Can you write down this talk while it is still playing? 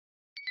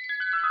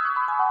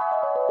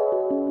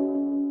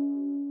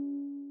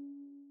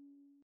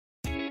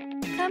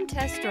Come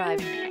test drive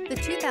the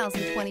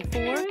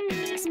 2024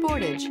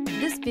 Sportage.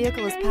 This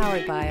vehicle is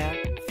powered by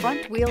a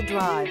front-wheel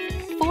drive,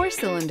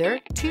 4-cylinder,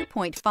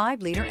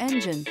 2.5-liter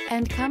engine,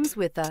 and comes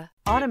with a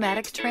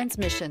automatic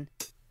transmission.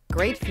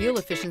 Great fuel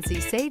efficiency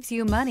saves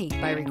you money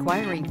by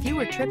requiring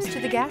fewer trips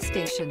to the gas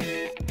station.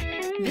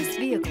 This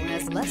vehicle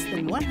has less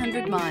than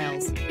 100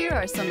 miles. Here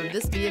are some of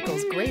this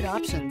vehicle's great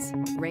options: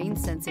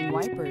 rain-sensing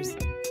wipers,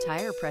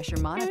 tire pressure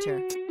monitor,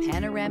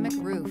 panoramic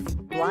roof,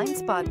 blind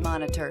spot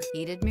monitor,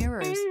 heated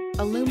mirrors,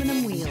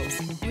 aluminum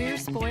wheels, rear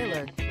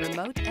spoiler,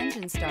 remote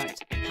engine start,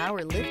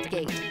 power lift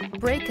gate,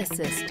 brake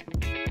assist.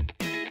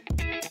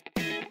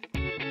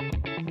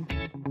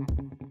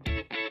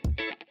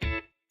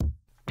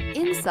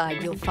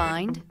 Inside you'll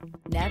find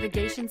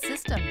navigation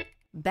system,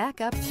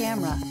 backup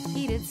camera,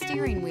 heated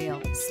steering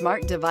wheel,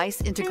 smart device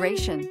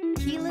integration,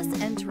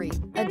 keyless entry,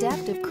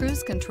 adaptive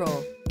cruise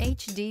control,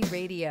 HD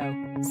radio,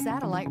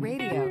 satellite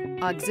radio,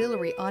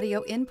 auxiliary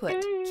audio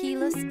input,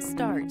 keyless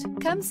start.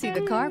 Come see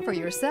the car for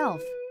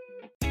yourself.